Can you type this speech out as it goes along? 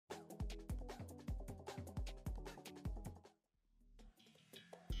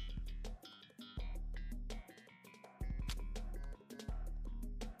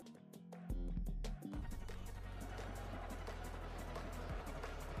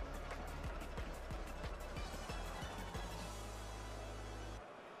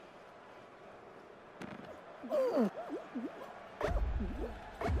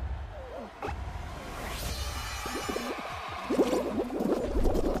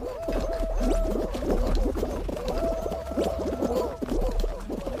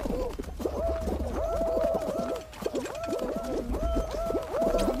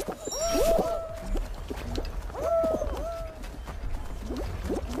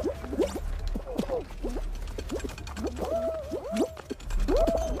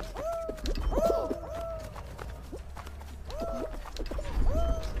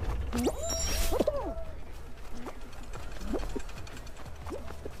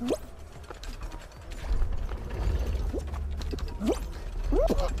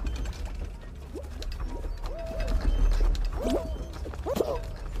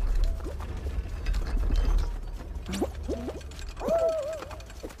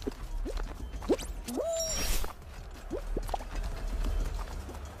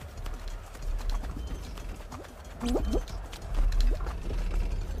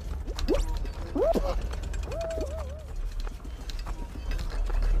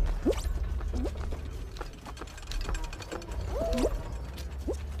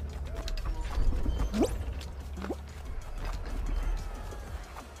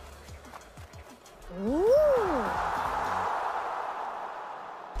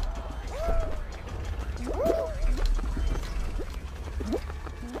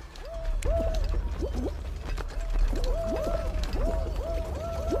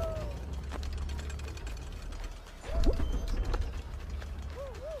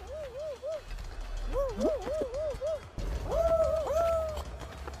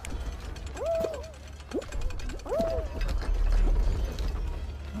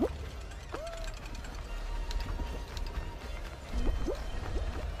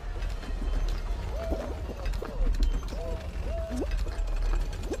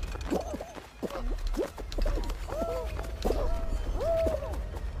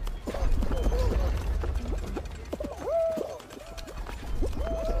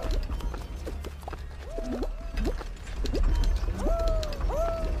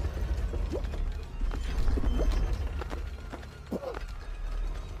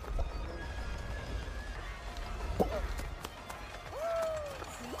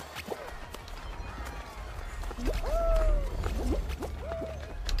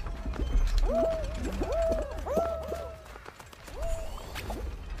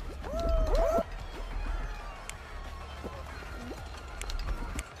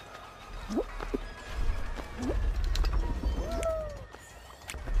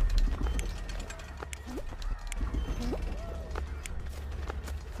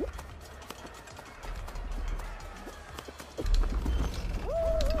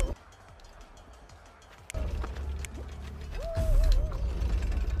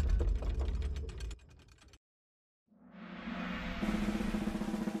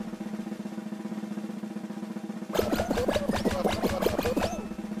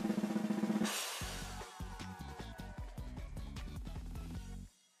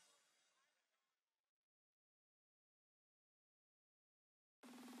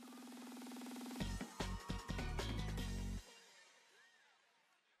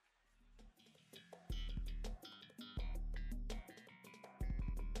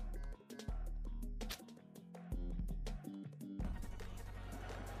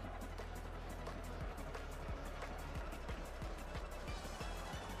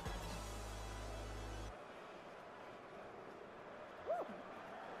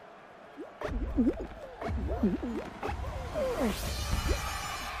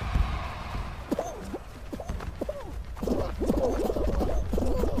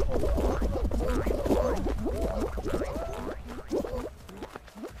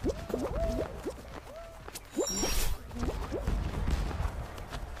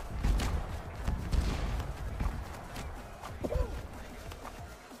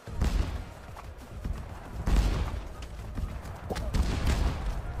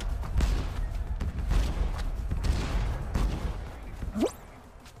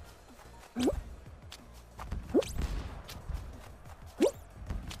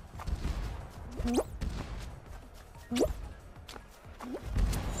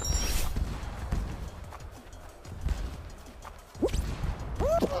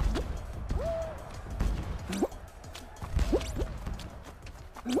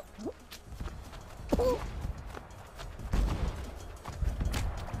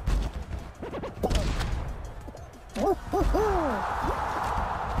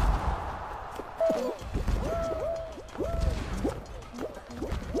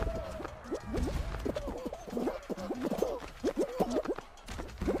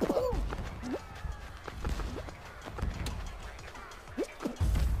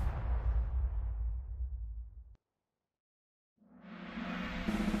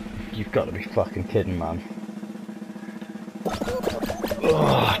You've got to be fucking kidding, man.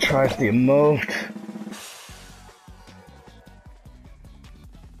 Oh, tries the emote.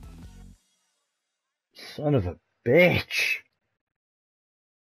 Son of a bitch.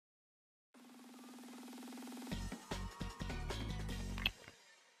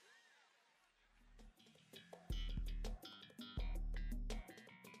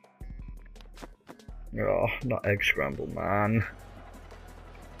 Oh, not egg scramble, man.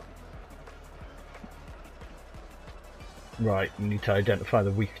 Right, you need to identify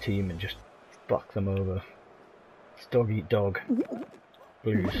the weak team and just fuck them over. It's dog eat dog.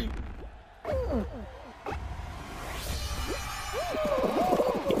 Blues.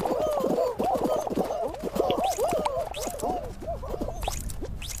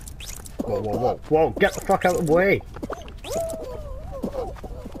 Whoa, whoa, whoa, whoa, get the fuck out of the way!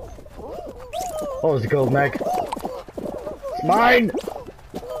 What was the gold, Meg? It's mine!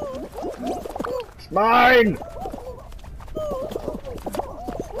 It's mine!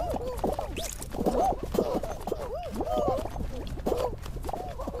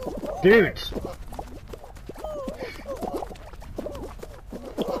 Dudes!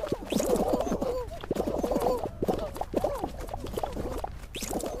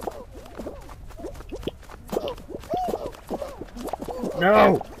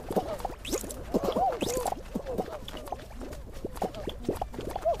 No!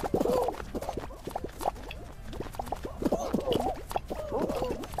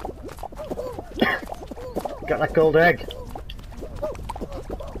 Got that gold egg.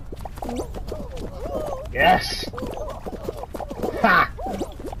 Yes! Ha!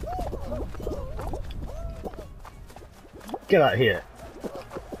 Get out of here.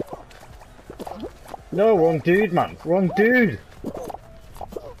 No, wrong dude, man. Wrong dude.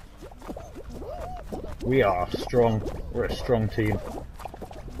 We are strong. We're a strong team.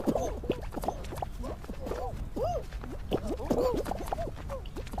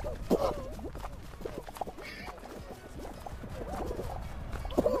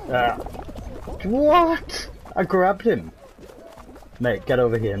 What? I grabbed him. Mate, get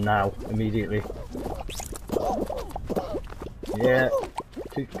over here now, immediately. Yeah,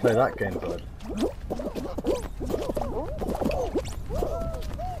 you can play that game, bud.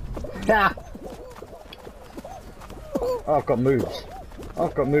 Ha! Oh, I've got moves.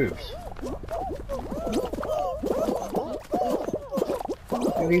 I've got moves.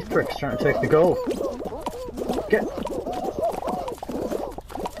 Look at these pricks trying to take the goal. Get...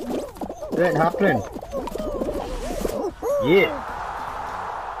 It ain't happening. Yeah.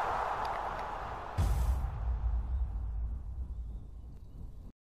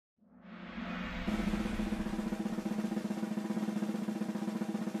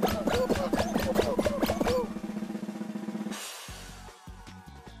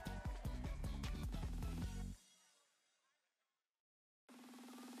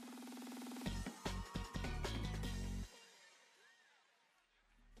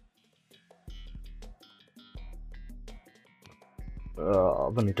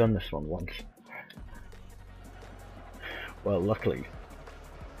 I've only done this one once. Well, luckily.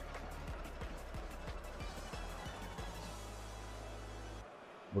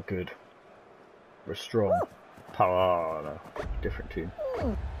 We're good. We're strong. Power, no, different team.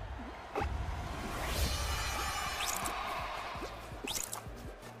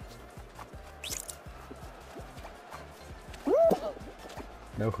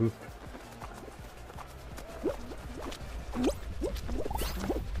 No hoop.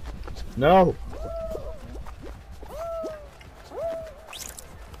 No!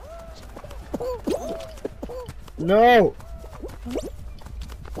 No!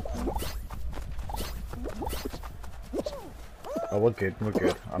 Oh, we're good, we're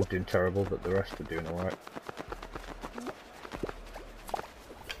good. I'm doing terrible, but the rest are doing alright.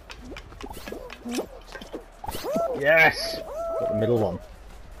 Yes! Got the middle one.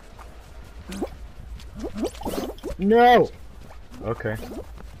 No! Okay.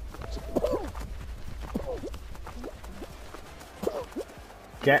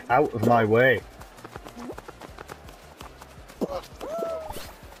 Get out of my way.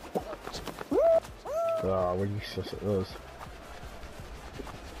 Oh, we're useless at those.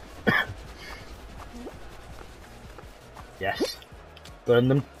 Yes. Burn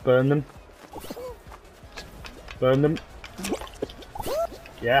them, burn them. Burn them.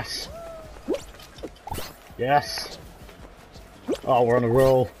 Yes. Yes. Oh, we're on a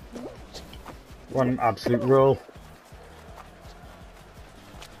roll. We're on an absolute roll.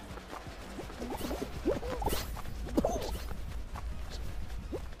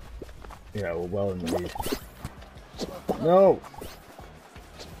 Yeah, we're well in the lead. No!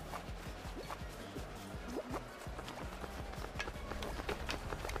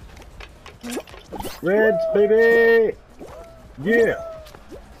 Reds, baby! Yeah!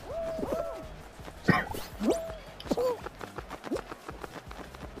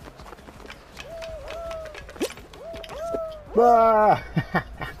 Ah!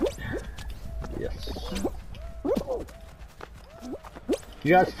 Yes.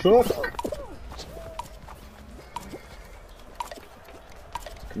 You guys suck!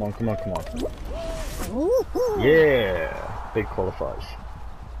 Come on, come on, come on. Yeah! Big qualifiers.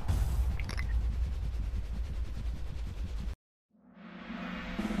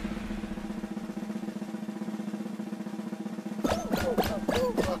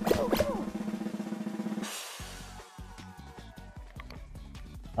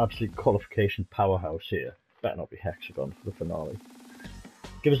 Absolute qualification powerhouse here. Better not be hexagon for the finale.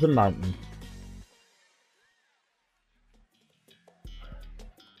 Give us the mountain.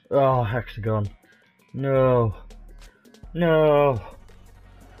 Oh, hexagon. No. No.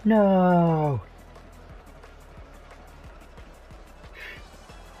 No.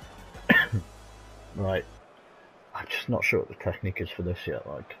 Right. I'm just not sure what the technique is for this yet,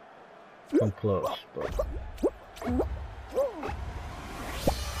 like. I'm close, but...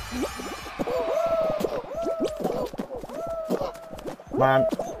 Man!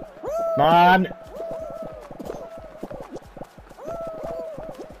 Man!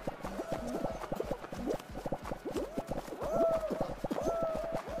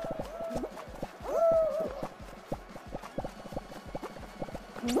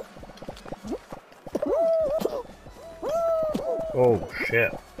 Oh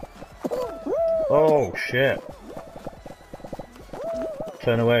shit. Oh shit.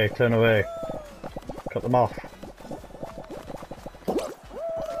 Turn away, turn away. Cut them off.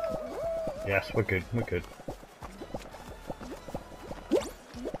 Yes, we're good, we're good.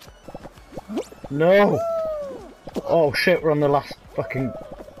 No! Oh shit, we're on the last fucking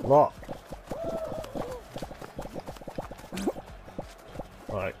lot.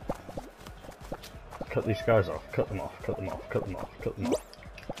 Right. Cut these guys off, cut them off, cut them off, cut them off, cut them off.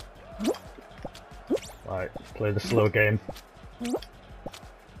 Right, play the slow game.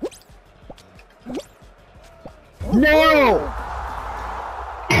 No!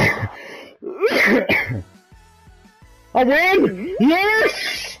 I win!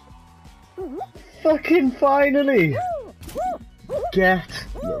 Yes! Fucking finally! Get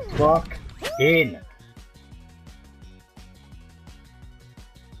the fuck in!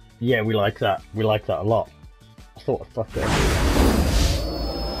 Yeah, we like that. We like that a lot. I thought I fucked it.